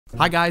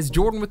Hi guys,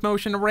 Jordan with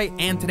Motion Array,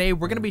 and today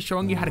we're going to be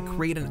showing you how to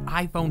create an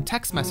iPhone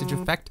text message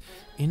effect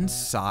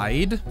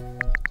inside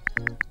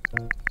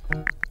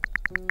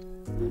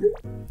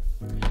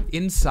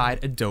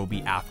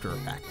Adobe After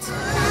Effects.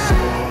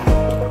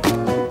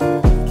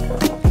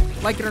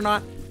 Like it or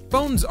not,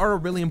 phones are a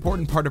really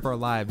important part of our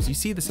lives. You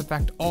see this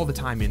effect all the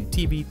time in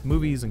TV,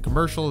 movies, and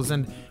commercials,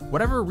 and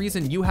whatever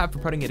reason you have for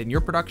putting it in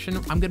your production,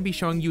 I'm going to be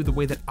showing you the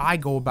way that I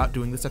go about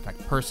doing this effect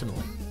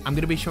personally. I'm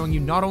going to be showing you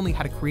not only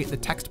how to create the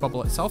text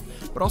bubble itself,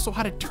 but also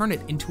how to turn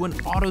it into an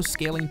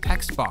auto-scaling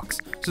text box,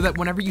 so that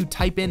whenever you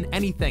type in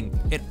anything,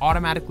 it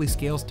automatically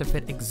scales to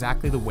fit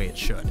exactly the way it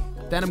should.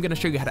 Then I'm going to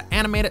show you how to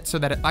animate it so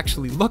that it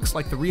actually looks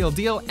like the real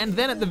deal, and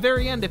then at the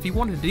very end, if you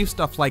wanted to do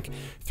stuff like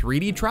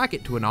 3D track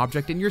it to an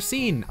object in your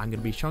scene, I'm going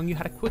to be showing you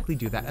how to quickly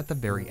do that at the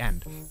very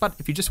end. But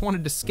if you just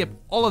wanted to skip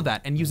all of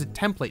that and use a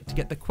template to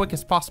get the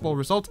quickest possible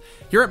result,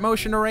 here at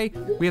Motion Array,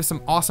 we have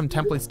some awesome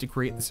templates to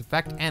create this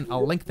effect, and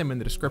I'll link them in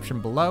the description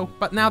below.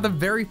 But now the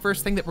very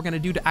first thing that we're going to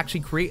do to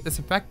actually create this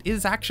effect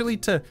is actually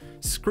to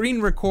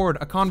screen record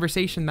a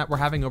conversation that we're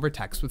having over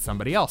text with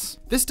somebody else.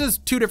 This does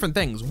two different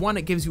things. One,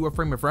 it gives you a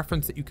frame of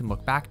reference that you can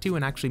look back to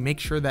and actually make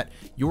sure that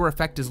your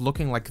effect is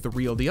looking like the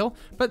real deal.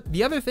 But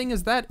the other thing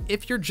is that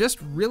if you're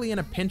just really in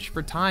a pinch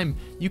for time,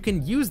 you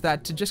can use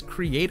that to just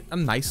create a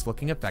nice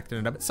looking effect in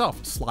and of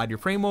itself. Slide your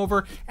frame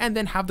over and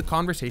then have the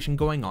conversation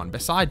going on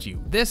beside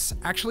you. This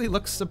actually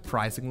looks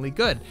surprisingly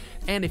good.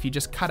 And if you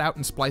just cut out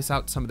and splice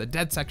out some of the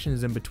dead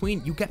sections in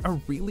between, you get a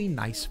really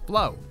nice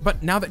flow.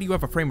 But now that you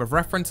have a frame of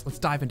reference, let's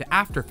dive into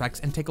After Effects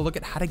and take a look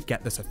at how to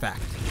get this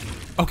effect.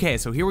 Okay,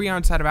 so here we are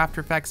inside of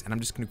After Effects, and I'm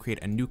just going to create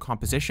a new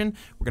composition.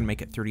 We're going to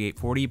make it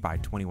 3840 by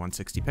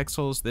 2160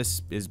 pixels.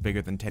 This is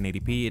bigger than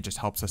 1080p. It just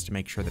helps us to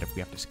make sure that if we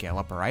have to scale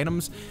up our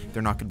items,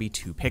 they're not going to be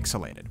too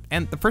pixelated.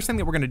 And the first thing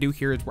that we're going to do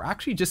here is we're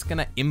actually just going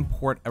to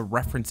import a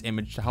reference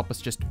image to help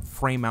us just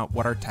frame out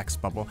what our text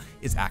bubble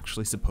is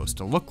actually supposed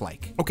to look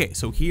like. Okay,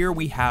 so here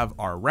we have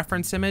our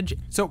reference image.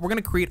 So we're going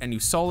to create a new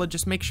solid.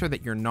 Just make sure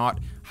that you're not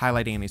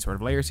highlighting any sort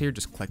of layers here.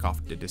 Just click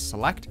off to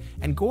deselect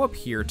and go up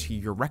here to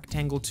your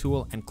rectangle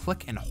tool and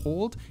click and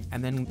hold,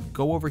 and then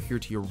go over here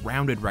to your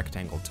rounded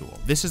rectangle tool.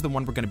 This is the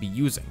one we're going to be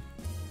using.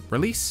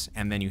 Release,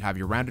 and then you have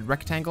your rounded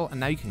rectangle,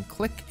 and now you can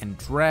click and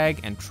drag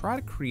and try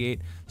to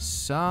create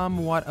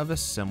somewhat of a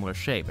similar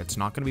shape. It's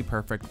not going to be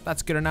perfect.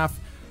 That's good enough.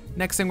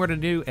 Next thing we're going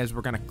to do is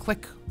we're going to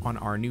click on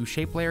our new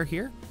shape layer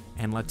here,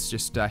 and let's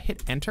just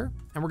hit enter,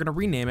 and we're going to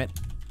rename it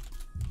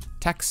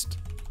text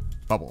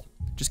bubble.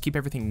 Just keep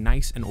everything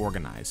nice and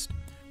organized.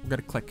 We're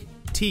going to click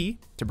T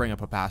to bring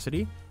up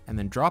opacity, and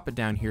then drop it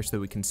down here so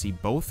that we can see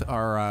both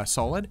our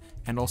solid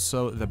and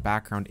also the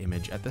background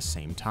image at the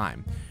same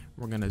time.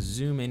 We're going to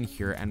zoom in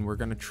here, and we're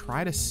going to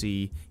try to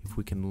see if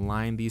we can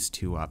line these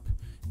two up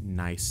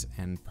nice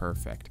and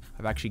perfect.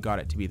 I've actually got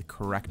it to be the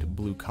correct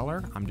blue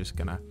color. I'm just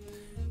going to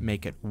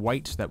make it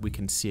white so that we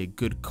can see a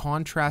good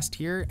contrast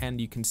here,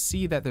 and you can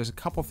see that there's a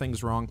couple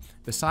things wrong.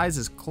 The size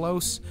is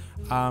close,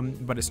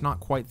 but it's not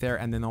quite there,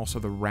 and then also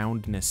the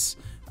roundness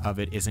of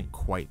it isn't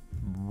quite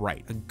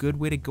right. A good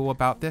way to go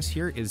about this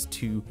here is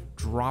to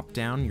drop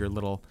down your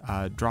little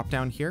drop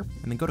down here,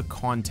 and then go to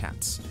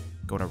contents,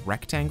 go to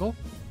rectangle,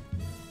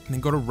 and then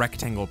go to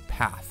rectangle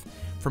path.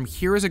 From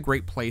here is a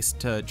great place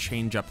to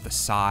change up the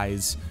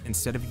size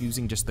instead of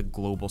using just the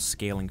global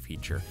scaling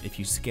feature. If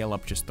you scale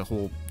up just the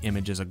whole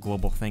image as a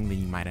global thing, then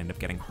you might end up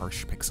getting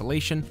harsh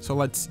pixelation. So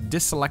let's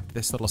deselect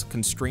this little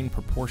constrain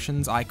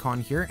proportions icon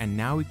here, and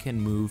now we can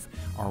move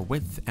our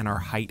width and our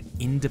height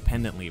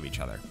independently of each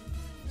other.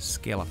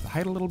 Scale up the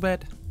height a little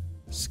bit,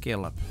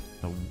 scale up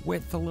the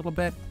width a little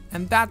bit,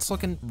 and that's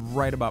looking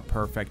right about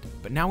perfect.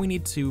 But now we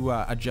need to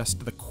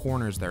adjust the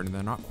corners there, and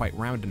they're not quite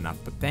round enough.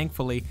 But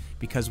thankfully,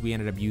 because we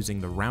ended up using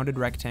the rounded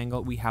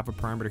rectangle, we have a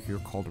parameter here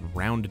called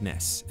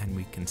roundness, and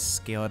we can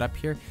scale it up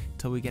here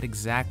until we get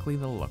exactly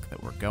the look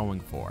that we're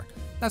going for.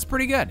 That's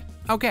pretty good.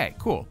 Okay,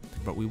 cool.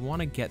 But we want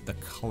to get the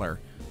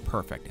color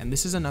perfect, and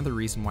this is another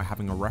reason why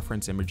having a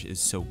reference image is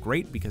so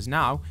great, because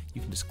now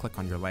you can just click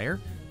on your layer,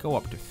 go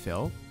up to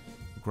fill,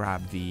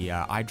 grab the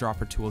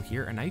eyedropper tool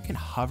here, and now you can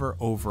hover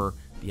over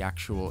the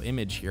actual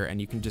image here,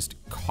 and you can just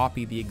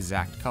copy the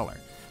exact color.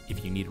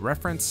 If you need a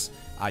reference,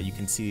 you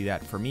can see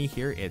that for me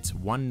here, it's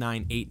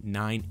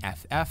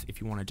 1989FF.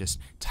 If you want to just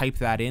type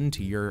that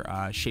into your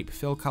shape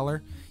fill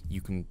color,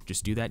 you can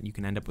just do that, and you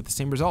can end up with the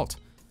same result.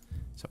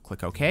 So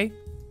click OK.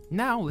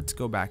 Now let's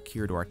go back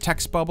here to our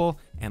text bubble,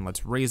 and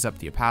let's raise up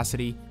the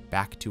opacity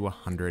back to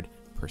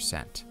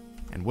 100%.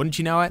 And wouldn't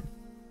you know it,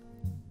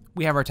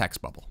 we have our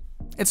text bubble.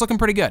 It's looking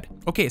pretty good.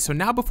 Okay, so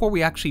now before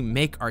we actually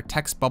make our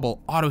text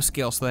bubble auto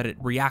scale so that it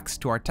reacts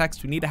to our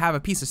text, we need to have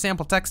a piece of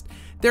sample text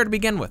there to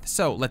begin with.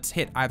 So let's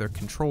hit either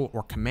Control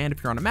or Command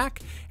if you're on a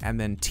Mac, and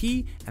then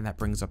T, and that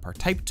brings up our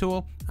type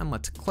tool. And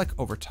let's click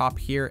over top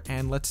here,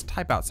 and let's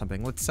type out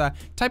something. Let's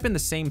type in the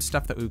same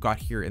stuff that we've got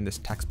here in this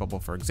text bubble.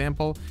 For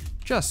example,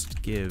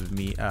 just give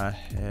me a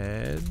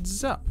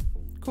heads up.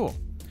 Cool.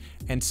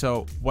 And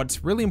so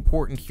what's really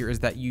important here is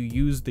that you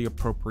use the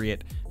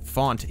appropriate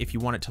font if you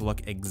want it to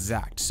look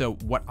exact. So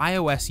what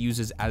iOS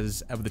uses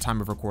as of the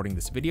time of recording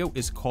this video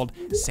is called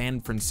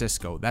San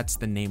Francisco. That's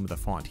the name of the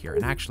font here.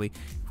 And actually,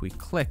 if we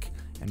click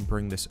and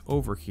bring this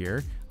over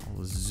here,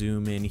 I'll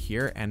zoom in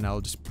here and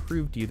I'll just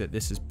prove to you that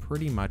this is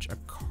pretty much a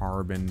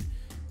carbon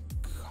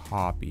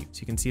copy.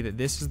 So you can see that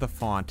this is the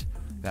font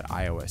that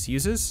iOS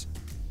uses.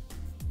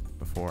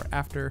 Before,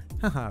 after,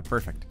 haha,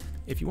 perfect.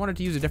 If you wanted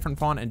to use a different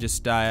font and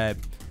just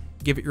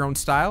give it your own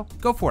style,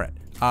 go for it.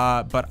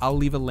 But I'll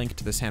leave a link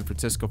to the San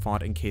Francisco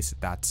font in case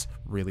that's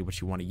really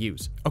what you want to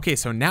use. Okay,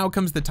 so now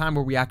comes the time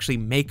where we actually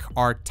make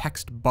our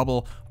text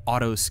bubble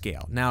auto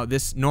scale. Now,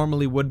 this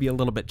normally would be a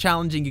little bit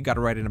challenging. You got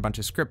to write in a bunch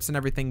of scripts and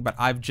everything, but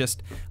I've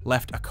just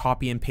left a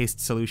copy and paste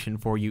solution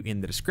for you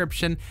in the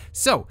description.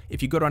 So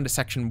if you go down to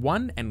section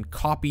 1 and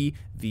copy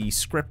the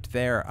script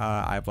there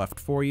I've left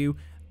for you,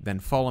 then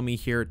follow me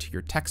here to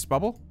your text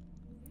bubble,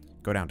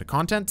 go down to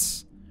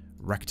contents,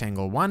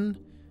 rectangle 1,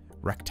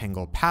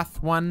 rectangle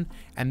path 1,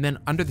 and then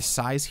under the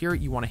size here,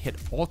 you want to hit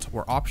Alt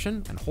or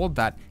Option and hold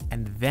that,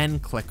 and then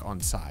click on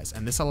size.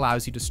 And this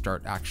allows you to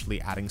start actually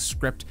adding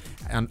script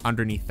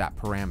underneath that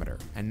parameter.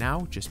 And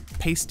now just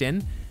paste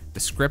in the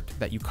script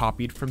that you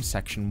copied from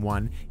section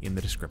 1 in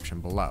the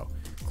description below.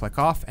 Click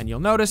off, and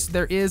you'll notice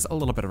there is a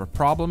little bit of a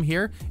problem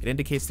here. It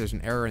indicates there's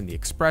an error in the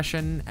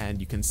expression,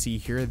 and you can see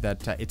here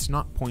that it's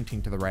not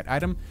pointing to the right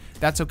item.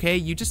 That's okay.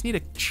 You just need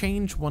to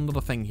change one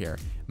little thing here.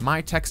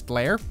 My text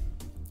layer,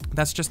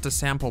 that's just a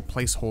sample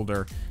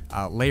placeholder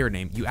layer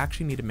name. You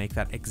actually need to make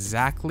that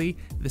exactly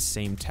the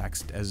same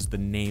text as the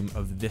name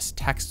of this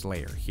text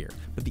layer here.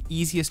 But the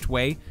easiest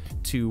way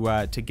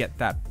to get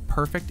that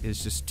perfect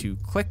is just to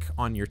click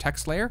on your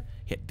text layer,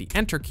 hit the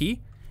Enter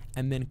key,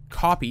 and then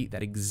copy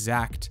that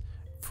exact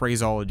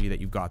phraseology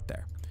that you've got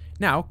there.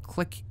 Now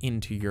click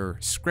into your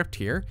script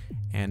here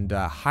and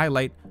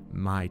highlight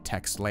my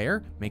text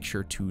layer. Make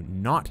sure to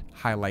not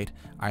highlight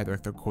either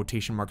of the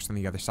quotation marks on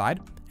the other side,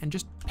 and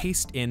just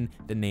paste in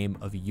the name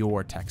of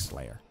your text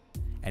layer.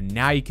 And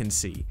now you can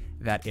see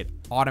that it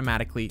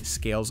automatically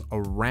scales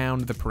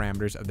around the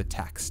parameters of the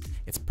text.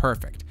 It's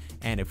perfect.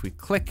 And if we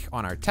click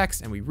on our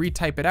text and we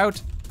retype it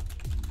out,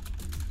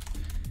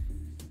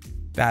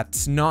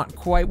 that's not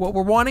quite what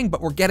we're wanting,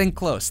 but we're getting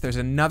close. There's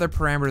another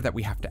parameter that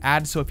we have to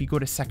add. So if you go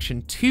to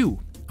section 2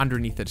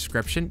 underneath the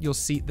description, you'll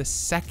see the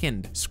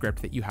second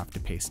script that you have to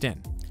paste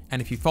in.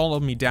 And if you follow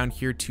me down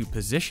here to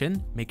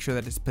position, make sure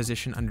that it's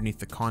positioned underneath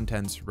the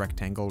contents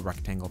rectangle,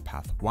 rectangle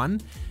path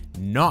 1,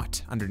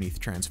 not underneath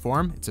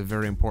transform. It's a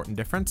very important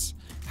difference.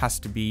 Has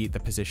to be the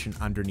position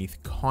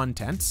underneath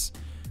contents.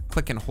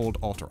 Click and hold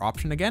Alt or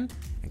Option again,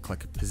 and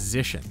click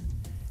position.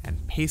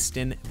 And paste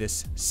in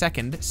this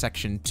second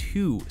section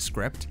 2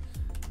 script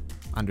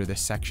under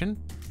this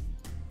section.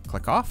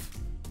 Click off,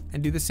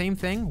 and do the same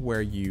thing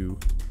where you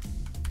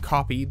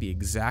copy the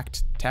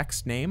exact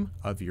text name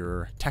of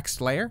your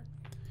text layer,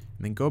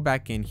 and then go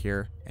back in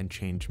here and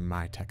change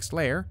my text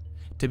layer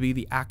to be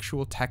the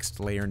actual text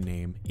layer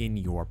name in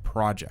your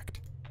project.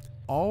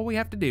 All we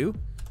have to do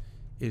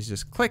is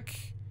just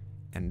click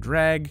and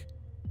drag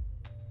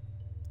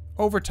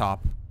over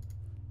top,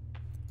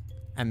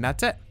 and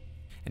that's it.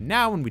 And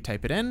now when we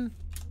type it in,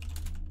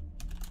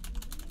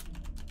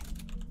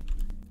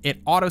 it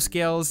auto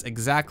scales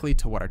exactly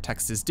to what our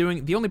text is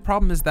doing. The only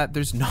problem is that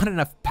there's not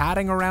enough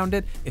padding around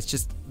it. It's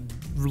just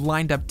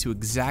lined up to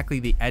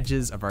exactly the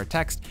edges of our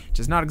text, which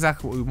is not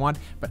exactly what we want,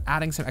 but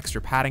adding some extra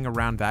padding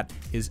around that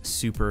is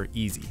super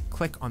easy.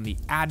 Click on the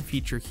add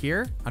feature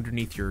here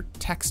underneath your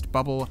text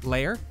bubble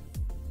layer,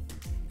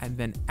 and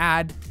then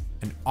add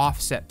an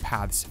offset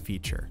paths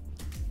feature.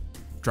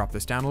 Drop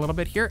this down a little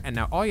bit here, and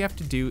now all you have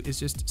to do is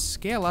just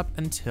scale up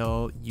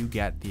until you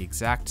get the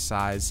exact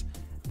size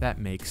that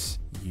makes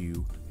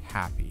you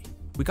happy.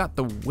 We got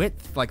the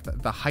width, like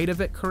the height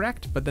of it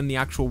correct, but then the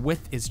actual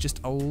width is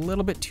just a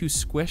little bit too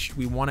squished.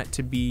 We want it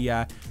to be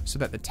so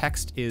that the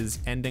text is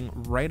ending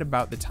right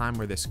about the time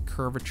where this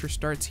curvature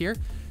starts here.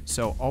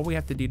 So all we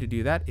have to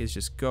do that is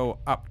just go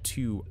up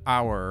to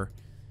our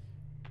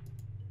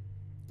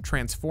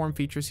transform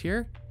features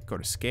here, go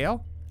to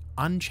scale,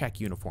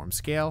 uncheck uniform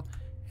scale,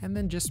 and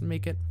then just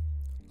make it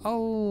a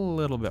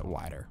little bit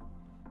wider.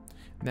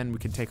 And then we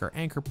can take our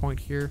anchor point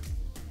here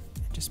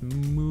and just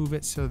move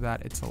it so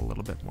that it's a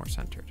little bit more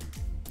centered.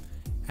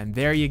 And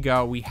there you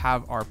go. We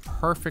have our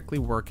perfectly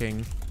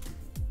working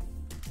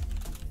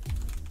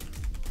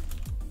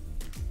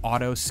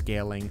auto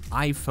scaling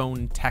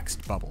iPhone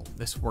text bubble.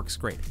 This works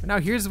great. But now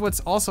here's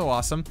what's also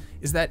awesome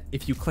is that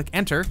if you click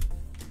enter,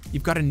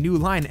 you've got a new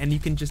line and you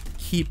can just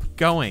keep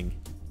going.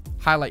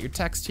 Highlight your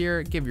text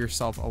here, give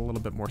yourself a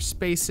little bit more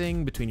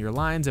spacing between your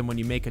lines, and when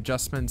you make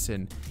adjustments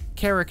in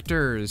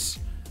characters,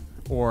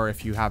 or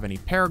if you have any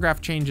paragraph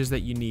changes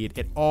that you need,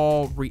 it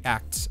all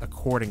reacts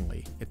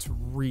accordingly. It's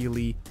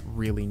really,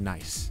 really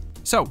nice.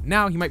 So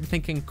now you might be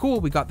thinking,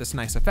 cool, we got this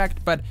nice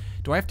effect, but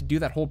do I have to do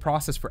that whole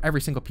process for every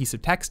single piece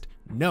of text?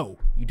 No,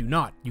 you do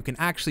not. You can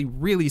actually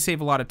really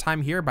save a lot of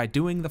time here by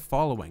doing the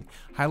following.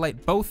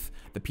 Highlight both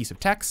the piece of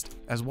text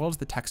as well as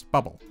the text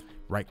bubble.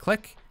 Right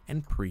click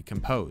and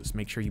pre-compose.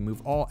 Make sure you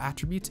move all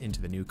attributes into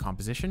the new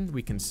composition.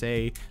 We can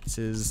say this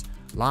is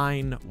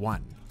line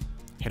 1.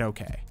 Hit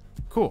OK.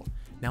 Cool.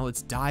 Now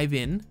let's dive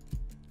in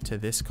to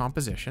this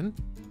composition,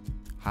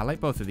 highlight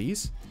both of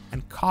these,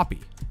 and copy.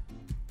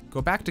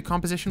 Go back to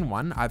composition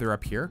 1, either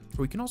up here,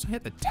 or we can also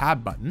hit the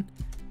tab button,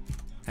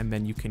 and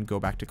then you can go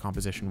back to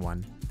composition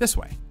 1 this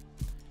way.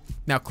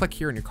 Now click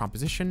here in your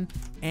composition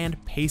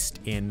and paste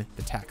in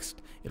the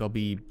text. It'll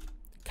be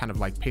kind of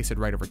like pasted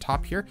right over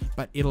top here,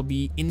 but it'll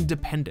be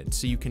independent.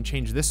 So you can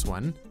change this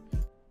one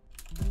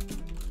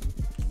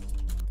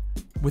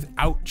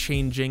without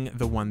changing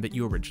the one that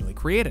you originally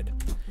created.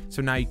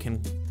 So now you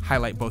can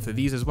highlight both of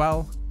these as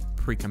well,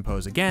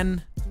 pre-compose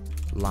again,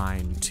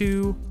 line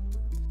 2.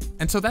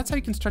 And so that's how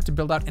you can start to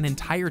build out an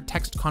entire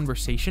text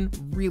conversation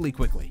really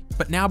quickly.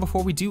 But now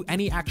before we do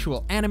any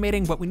actual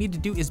animating, what we need to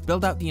do is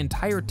build out the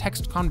entire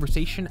text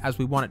conversation as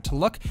we want it to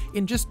look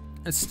in just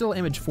a still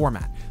image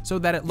format so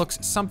that it looks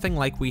something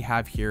like we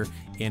have here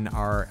in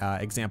our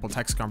example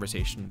text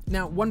conversation.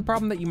 Now, one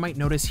problem that you might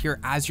notice here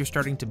as you're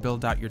starting to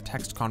build out your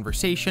text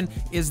conversation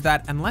is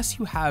that unless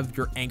you have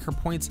your anchor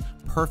points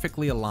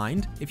perfectly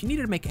aligned, if you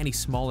needed to make any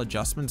small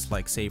adjustments,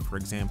 like say, for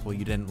example,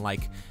 you didn't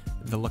like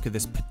the look of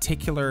this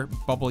particular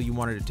bubble, you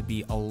wanted it to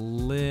be a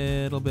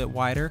little bit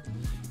wider,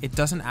 it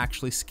doesn't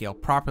actually scale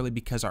properly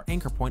because our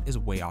anchor point is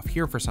way off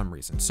here for some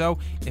reason. So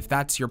if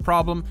that's your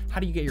problem, how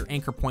do you get your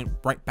anchor point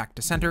right back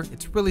to center?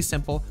 It's really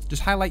simple.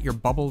 Just highlight your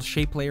bubble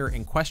shape layer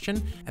in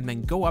question and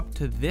then go up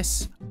to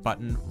this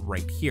button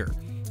right here.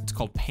 It's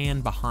called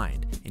pan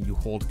behind, and you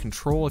hold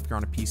Control if you're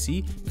on a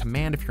PC,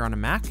 Command if you're on a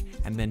Mac,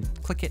 and then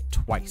click it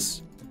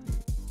twice.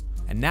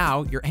 And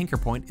now your anchor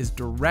point is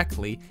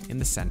directly in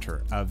the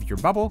center of your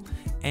bubble,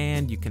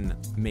 and you can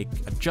make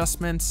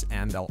adjustments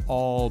and they'll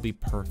all be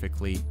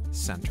perfectly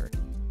centered.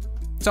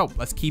 So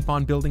let's keep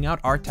on building out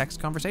our text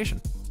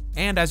conversation.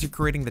 And as you're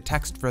creating the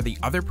text for the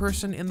other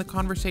person in the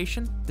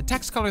conversation, the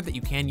text color that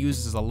you can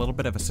use is a little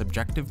bit of a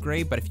subjective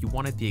gray, but if you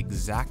wanted the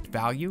exact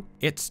value,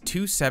 it's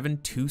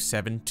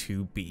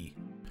 27272B.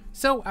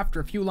 So after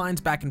a few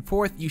lines back and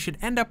forth, you should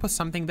end up with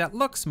something that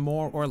looks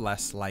more or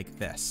less like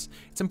this.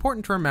 It's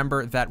important to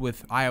remember that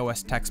with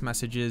iOS text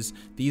messages,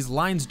 these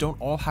lines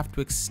don't all have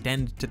to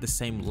extend to the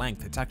same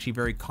length. It's actually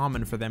very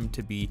common for them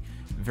to be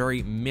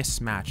very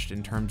mismatched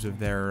in terms of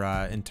their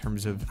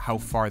how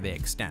far they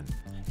extend.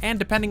 And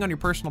depending on your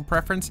personal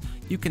preference,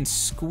 you can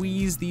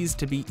squeeze these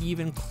to be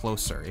even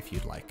closer if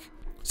you'd like.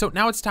 So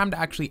now it's time to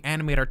actually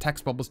animate our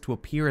text bubbles to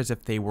appear as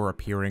if they were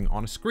appearing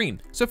on a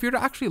screen. So if you're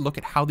to actually look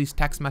at how these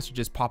text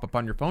messages pop up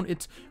on your phone,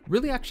 it's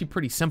really actually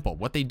pretty simple.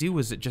 What they do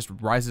is it just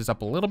rises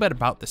up a little bit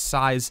about the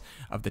size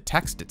of the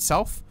text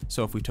itself.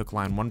 So if we took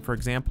line 1, for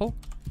example,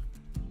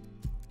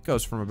 it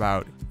goes from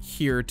about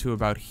here to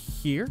about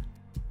here.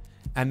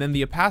 And then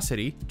the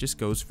opacity just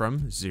goes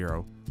from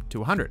 0 to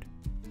 100.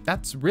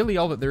 That's really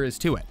all that there is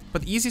to it.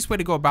 But the easiest way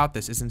to go about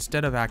this is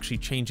instead of actually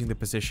changing the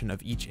position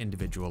of each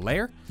individual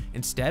layer,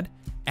 instead,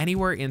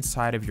 anywhere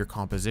inside of your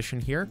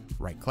composition here,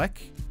 right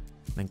click,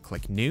 then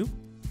click New,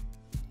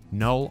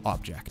 Null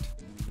Object.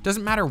 It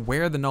doesn't matter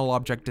where the null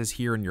object is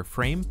here in your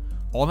frame,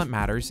 all that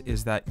matters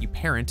is that you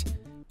parent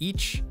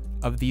each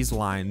of these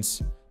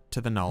lines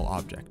to the null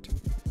object.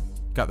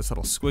 Got this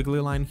little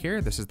squiggly line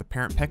here, this is the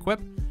parent pick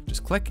whip,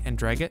 just click and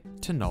drag it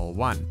to null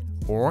 1.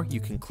 Or you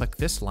can click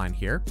this line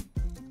here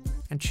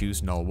and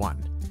choose null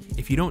 1.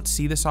 If you don't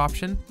see this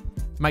option,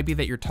 it might be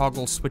that your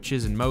toggle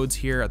switches and modes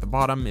here at the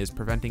bottom is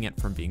preventing it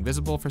from being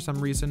visible for some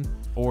reason,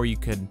 or you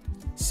could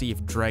see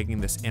if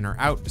dragging this in or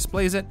out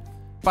displays it.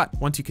 But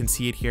once you can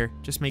see it here,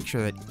 just make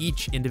sure that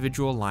each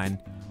individual line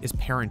is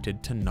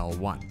parented to null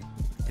 1.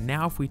 And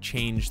now if we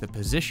change the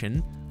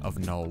position of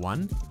null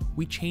 1,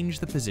 we change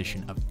the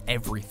position of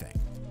everything.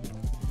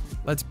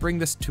 Let's bring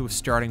this to a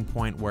starting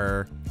point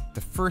where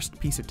the first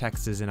piece of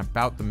text is in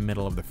about the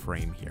middle of the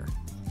frame here.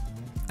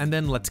 And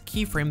then let's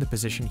keyframe the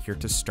position here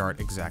to start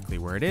exactly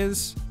where it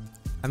is.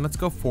 And let's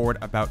go forward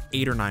about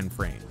 8 or 9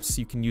 frames.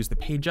 You can use the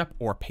page up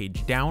or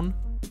page down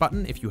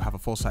button if you have a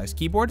full-size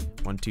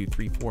keyboard, 1, 2,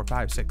 3, 4,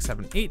 5, 6,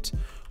 7, 8,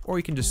 or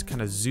you can just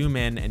kind of zoom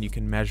in and you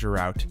can measure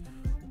out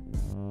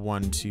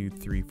 1, 2,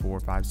 3, 4,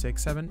 5,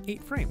 6, 7,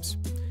 8 frames.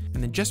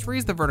 And then just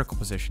raise the vertical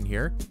position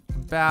here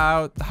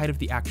about the height of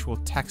the actual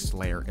text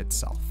layer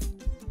itself.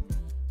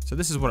 So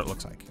this is what it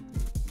looks like.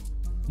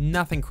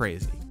 Nothing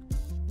crazy.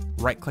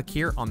 Right click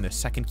here on the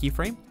second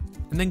keyframe,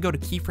 and then go to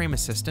Keyframe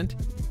Assistant,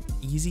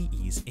 Easy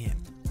Ease In.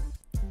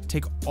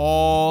 Take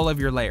all of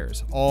your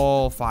layers,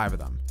 all 5 of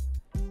them,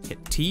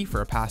 hit T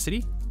for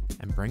opacity,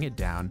 and bring it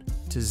down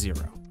to 0.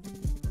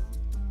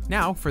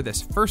 Now for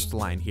this first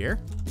line here,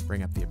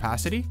 bring up the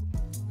opacity,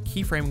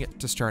 keyframing it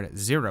to start at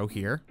 0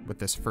 here, with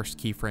this first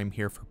keyframe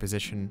here for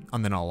position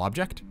on the null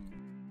object,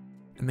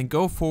 and then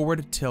go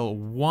forward till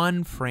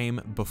 1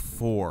 frame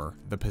before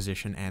the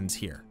position ends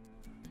here.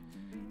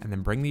 And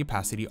then bring the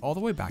opacity all the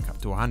way back up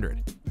to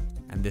 100.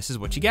 And this is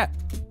what you get.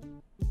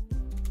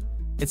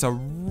 It's a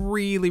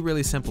really,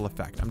 really simple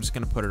effect. I'm just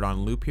gonna put it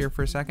on loop here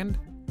for a second.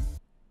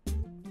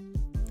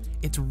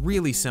 It's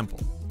really simple.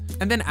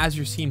 And then as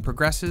your scene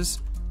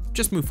progresses,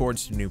 just move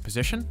forwards to a new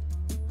position,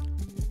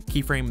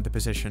 keyframe the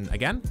position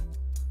again,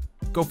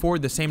 go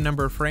forward the same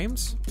number of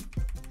frames,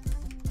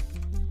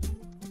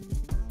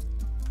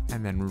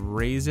 and then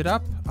raise it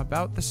up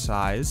about the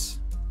size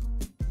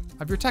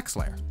of your text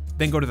layer.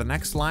 Then go to the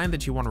next line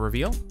that you want to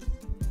reveal,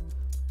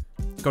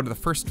 go to the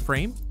first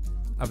frame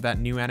of that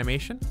new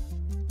animation,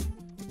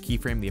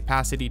 keyframe the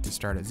opacity to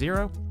start at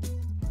 0,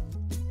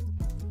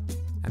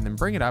 and then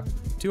bring it up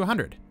to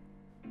 100.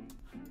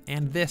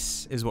 And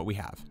this is what we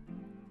have.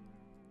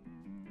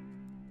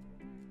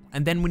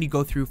 And then when you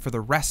go through for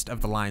the rest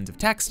of the lines of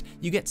text,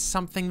 you get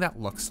something that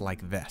looks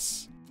like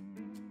this.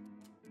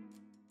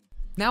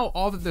 Now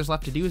all that there's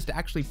left to do is to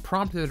actually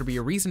prompt there to be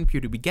a reason for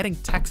you to be getting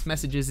text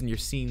messages in your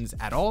scenes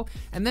at all,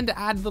 and then to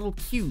add little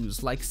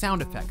cues like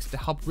sound effects to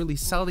help really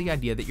sell the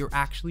idea that you're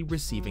actually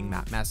receiving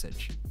that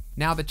message.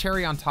 Now the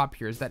cherry on top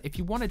here is that if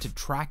you wanted to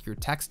track your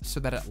text so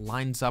that it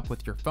lines up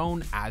with your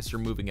phone as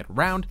you're moving it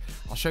around,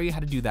 I'll show you how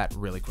to do that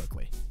really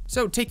quickly.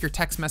 So take your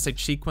text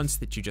message sequence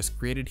that you just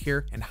created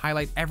here and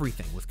highlight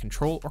everything with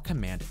Control or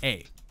Command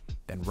A.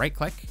 Then right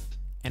click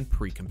and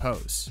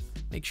pre-compose.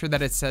 Make sure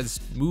that it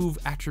says move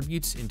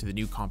attributes into the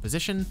new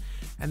composition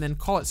and then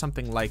call it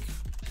something like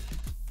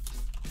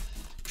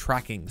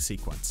tracking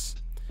sequence.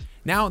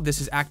 Now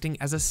this is acting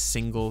as a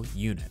single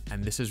unit,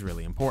 and this is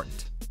really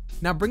important.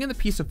 Now bring in the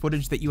piece of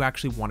footage that you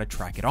actually want to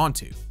track it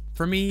onto.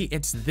 For me,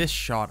 it's this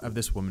shot of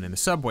this woman in the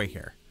subway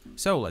here.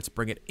 So let's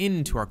bring it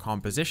into our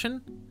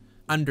composition,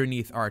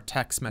 underneath our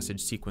text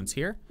message sequence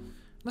here.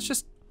 Let's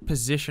just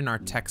position our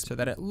text so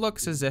that it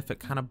looks as if it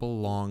kind of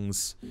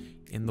belongs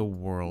in the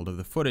world of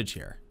the footage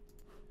here.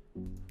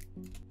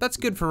 That's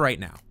good for right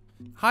now.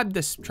 Hide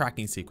this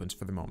tracking sequence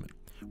for the moment.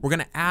 We're going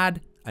to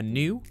add a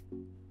new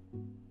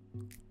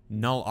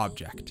null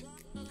object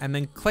and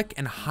then click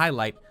and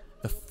highlight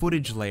the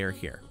footage layer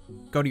here.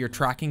 Go to your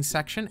tracking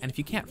section, and if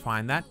you can't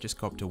find that, just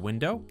go up to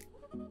Window,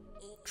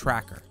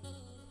 Tracker,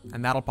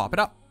 and that'll pop it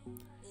up.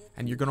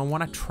 And you're gonna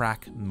wanna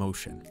track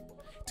motion.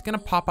 It's gonna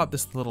pop up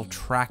this little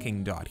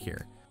tracking dot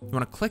here. You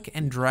wanna click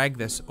and drag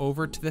this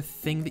over to the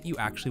thing that you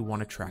actually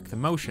wanna track the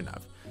motion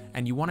of.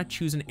 And you wanna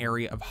choose an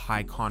area of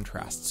high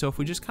contrast. So if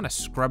we just kind of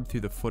scrub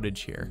through the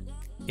footage here,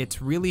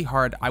 it's really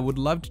hard. I would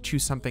love to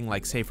choose something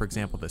like, say for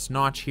example, this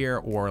notch here,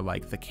 or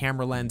like the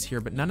camera lens here,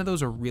 but none of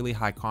those are really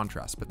high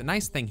contrast. But the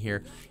nice thing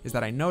here is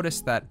that I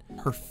noticed that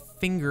her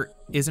finger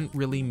isn't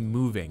really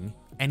moving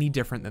any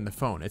different than the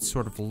phone. It's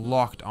sort of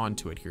locked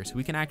onto it here. So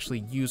we can actually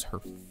use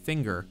her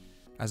finger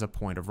as a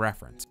point of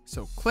reference.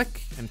 So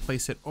click and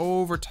place it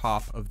over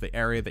top of the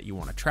area that you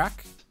want to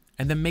track,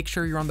 and then make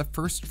sure you're on the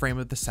first frame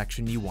of the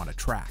section you want to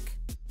track.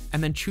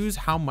 And then choose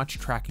how much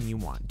tracking you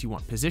want. Do you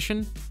want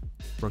position,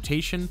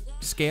 rotation,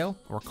 scale,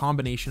 or a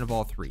combination of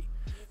all three?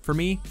 For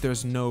me,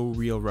 there's no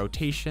real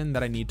rotation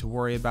that I need to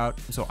worry about,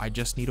 so I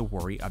just need to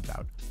worry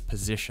about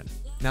position.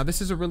 Now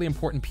this is a really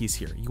important piece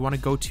here. You want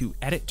to go to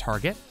Edit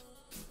Target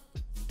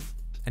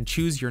and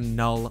choose your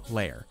null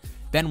layer.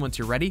 Then once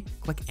you're ready,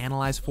 click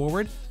Analyze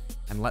Forward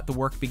and let the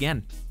work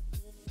begin.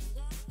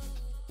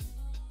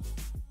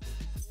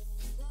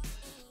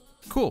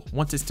 Cool,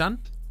 once it's done,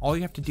 all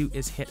you have to do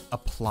is hit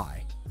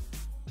Apply.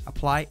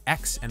 Apply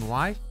X and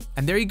Y,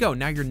 and there you go.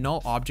 Now your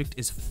null object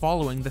is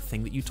following the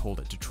thing that you told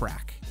it to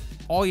track.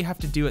 All you have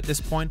to do at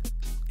this point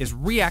is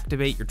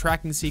reactivate your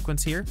tracking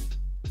sequence here,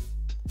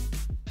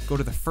 go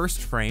to the first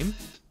frame,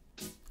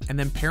 and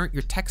then parent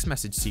your text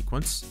message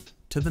sequence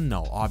to the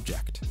null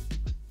object.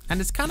 And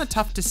it's kind of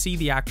tough to see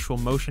the actual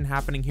motion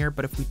happening here,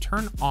 but if we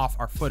turn off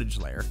our footage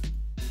layer,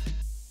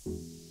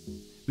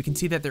 we can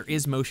see that there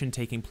is motion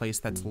taking place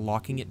that's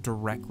locking it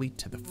directly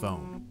to the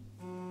phone.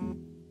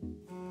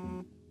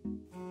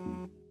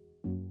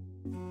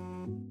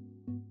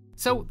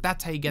 So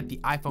that's how you get the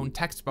iPhone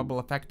text bubble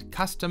effect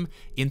custom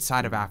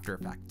inside of After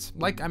Effects.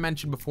 Like I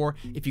mentioned before,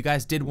 if you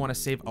guys did want to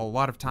save a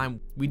lot of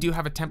time, we do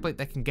have a template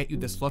that can get you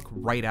this look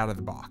right out of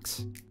the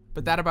box.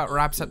 But that about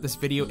wraps up this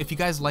video. If you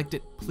guys liked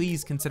it,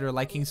 please consider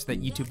liking so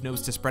that YouTube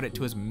knows to spread it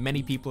to as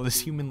many people as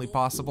humanly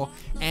possible,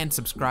 and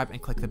subscribe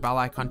and click the bell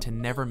icon to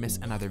never miss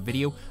another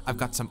video. I've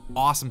got some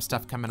awesome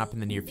stuff coming up in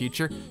the near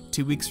future.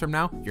 2 weeks from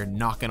now, you're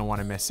not gonna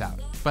wanna miss out.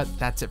 But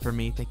that's it for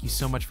me. Thank you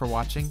so much for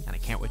watching, and I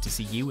can't wait to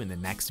see you in the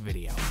next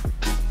video.